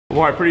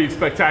Well, a pretty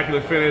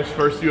spectacular finish,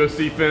 first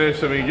UFC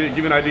finish. I mean, give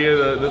me an idea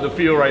of the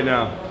feel right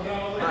now.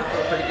 I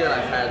feel pretty good.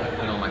 I've had,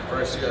 my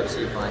first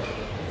UFC fight,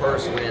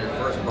 first win,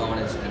 first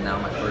bonus, and now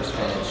my first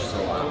finish. So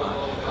I'm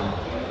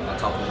on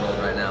top of the world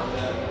right now.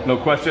 No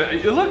question.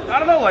 You look, I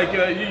don't know, like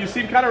you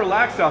seem kind of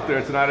relaxed out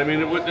there tonight. I mean,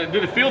 did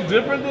it feel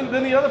different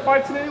than the other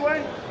fights in any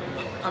way?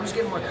 I'm just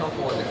getting more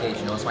comfortable in the cage.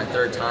 It's my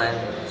third time,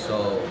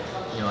 so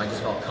I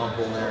just felt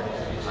comfortable in there.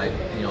 I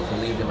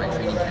believed in my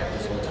training camp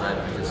this whole time.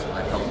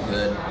 I felt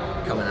good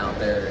coming out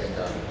there,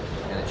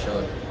 and it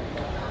showed.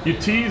 You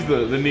teased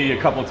the knee a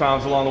couple of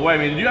times along the way. I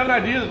mean, did you have an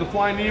idea that the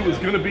flying knee was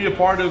going to be a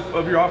part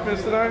of your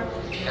offense tonight?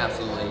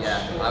 Absolutely,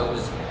 yeah. I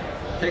was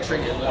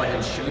picturing it more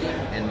him shooting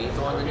and me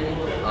throwing the knee,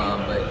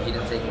 but he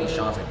didn't take any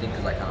shots, I think,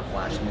 because I kind of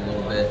flashed him a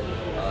little bit,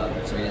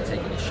 so he didn't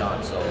take any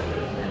shots,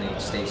 and he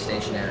stayed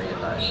stationary,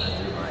 and I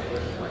threw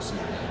my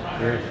super knee.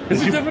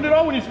 Is it different at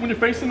all when you're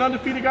facing an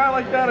undefeated guy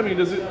like that? I mean,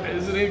 is it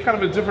any kind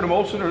of a different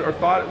emotion or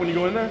thought when you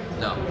go in there?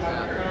 No,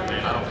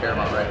 I don't care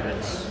about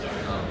records.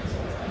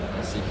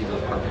 I see people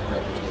with perfect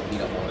records get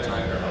beat up all the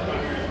time,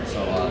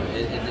 so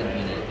it didn't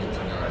mean anything to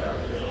me.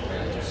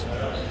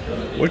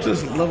 Where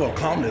does this level of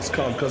calmness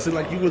come? Because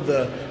like you were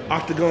the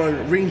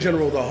octagon ring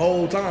general the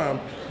whole time.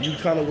 You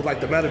kind of was like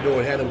the matador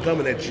and had him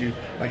coming at you.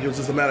 Like it was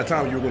just a matter of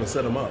time you were going to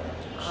set him up.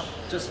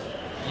 Just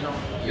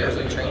years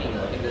of training.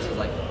 I think this is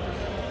like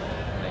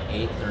my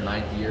 8th or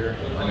 9th year.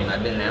 I mean,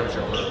 I've been an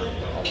amateur for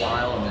a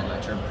while, and then I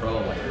turned pro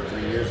like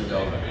 3 years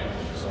ago.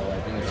 So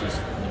I think it's just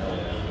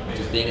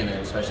just being in there,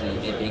 especially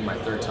it being my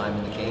third time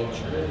in the cage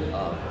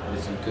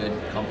with some good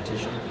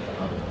competition.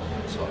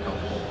 Just felt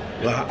comfortable.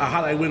 Well, a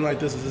highlight win like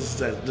this is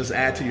just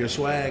add to your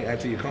swag, add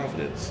to your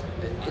confidence.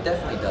 It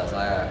definitely does.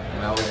 I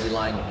would be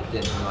lying if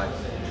it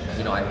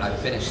didn't. I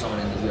finished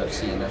someone in the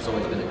UFC, and that's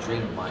always been a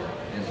dream of mine.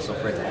 And so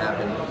for it to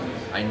happen,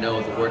 I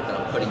know the work that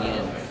I'm putting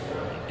in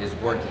is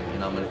working,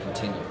 and I'm going to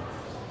continue.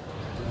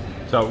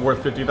 So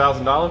worth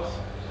 $50,000?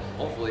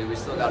 Hopefully, we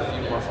still got a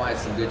few more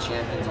fights, some good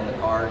champions on the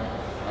card.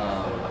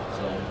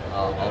 So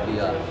I'll be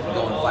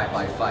going fight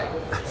by fight,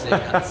 seeing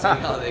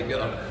how they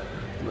go.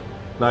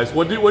 Nice.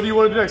 What do you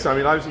want to do next? I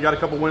mean, obviously you got a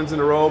couple wins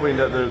in a row. I mean,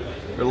 they're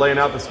laying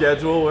out the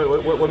schedule.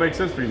 What makes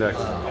sense for you next?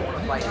 I want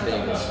to fight in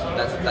Vegas.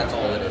 That's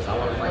all it is. I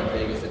want to fight in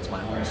Vegas. It's my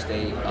home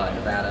state,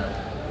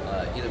 Nevada.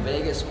 Either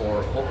Vegas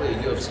or hopefully a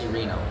UFC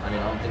Reno. I mean,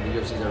 I don't think the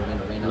UFC's ever been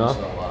to Reno, no.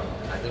 So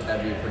I think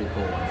that'd be a pretty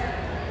cool one.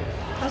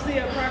 How's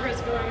the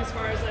progress going as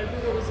far as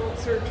Google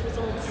results, search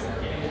results? Do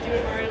you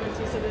admire him? You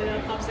said the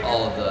pop singer.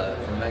 All of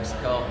from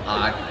Mexico.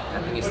 I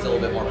think he's still a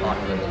bit more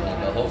popular than me,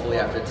 but hopefully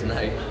after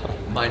tonight,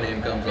 my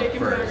name comes up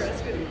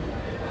first.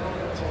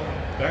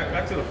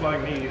 Back to the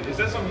flying knee. Is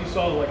that something you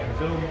saw like in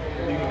film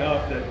leading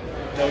up that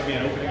would be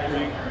an opening for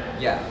you?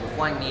 Yeah, the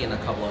flying knee and a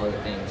couple other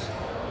things.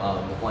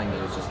 The flying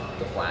knee was just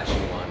the flashy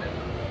one, and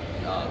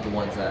the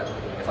ones that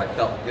if I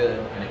felt good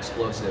and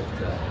explosive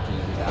to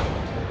use that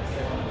one.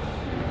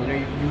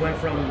 You went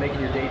from making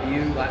your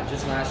debut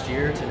just last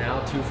year to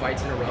now 2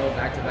 fights in a row,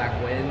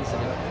 back-to-back wins.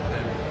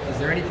 And is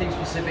there anything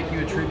specific you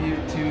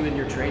attribute to in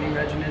your training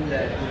regimen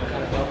that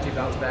kind of helped you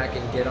bounce back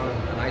and get on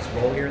a nice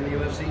roll here in the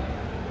UFC?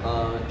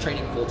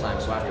 Training full-time.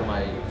 So after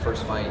my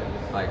first fight,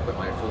 I quit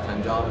my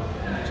full-time job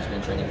and I've just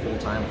been training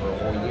full-time for a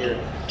whole year.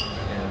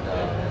 And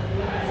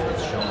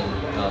it's showing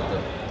the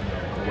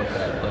work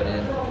that I put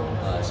in,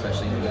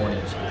 especially in the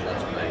mornings, because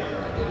that's when I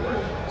did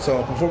work. So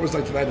a performance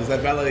like tonight, does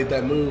that validate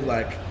that move?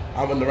 Like,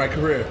 I'm in the right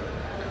career.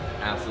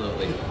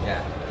 Absolutely,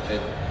 yeah.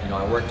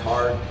 I worked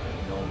hard,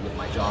 with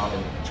my job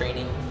and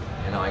training,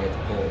 and now I get to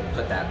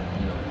put that,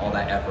 all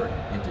that effort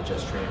into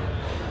just training.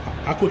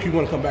 How quick you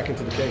want to come back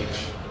into the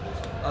cage?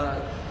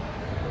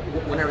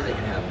 Whenever they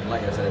can happen.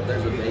 Like I said, if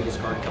there's a Vegas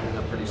card coming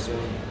up pretty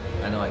soon,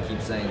 I know I keep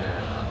saying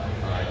that.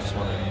 I just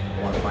want to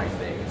fight in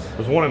Vegas.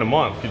 There's one in a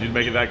month. Could you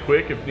make it that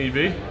quick if need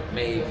be?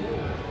 Maybe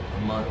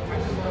a month.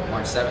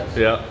 March 7th.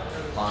 Yeah.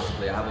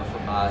 Possibly. I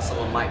have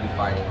someone might be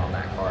fighting on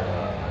that card.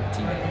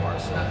 Teammate of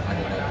ours, so I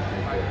think that'd be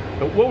pretty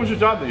cool. What was your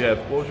job that you had?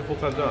 What was your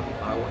full-time job?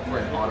 I worked for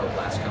an auto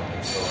glass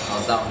company, so I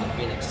was out in the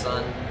Phoenix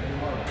sun,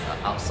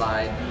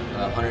 outside,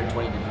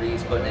 120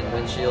 degrees, putting in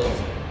windshields,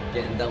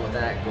 getting done with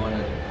that, going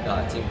to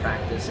team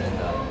practice, and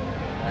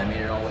I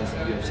made it all the way to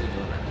the UFC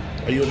doing that.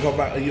 Are you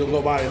gonna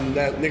go by and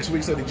next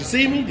week? So did you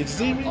see me? Did you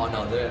see me? Oh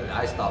no,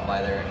 I stop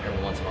by there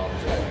every once in a while.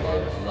 These guys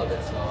love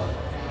it, so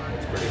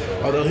it's pretty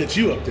cool. Oh, they'll hit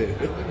you up there.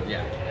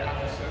 Yeah.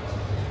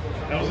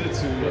 How was it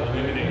to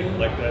eliminate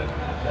like that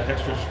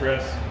extra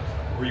stress?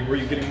 Were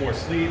you getting more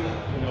sleep?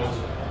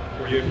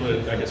 Were you able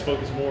to, I guess,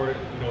 focus more?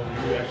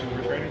 When you actually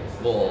were training?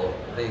 Well,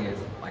 the thing is,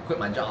 I quit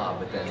my job,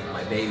 but then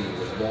my baby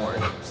was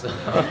born. So,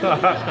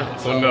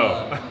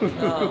 no.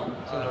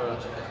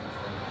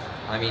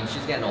 I mean,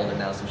 she's getting older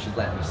now, so she's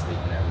letting me sleep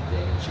and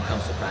everything. And she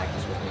comes to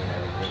practice with me and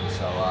everything.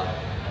 So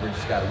we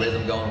just got a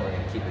rhythm going. We're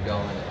gonna keep it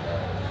going. And,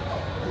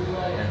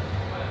 yeah.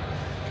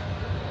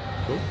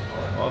 Cool.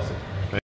 Awesome.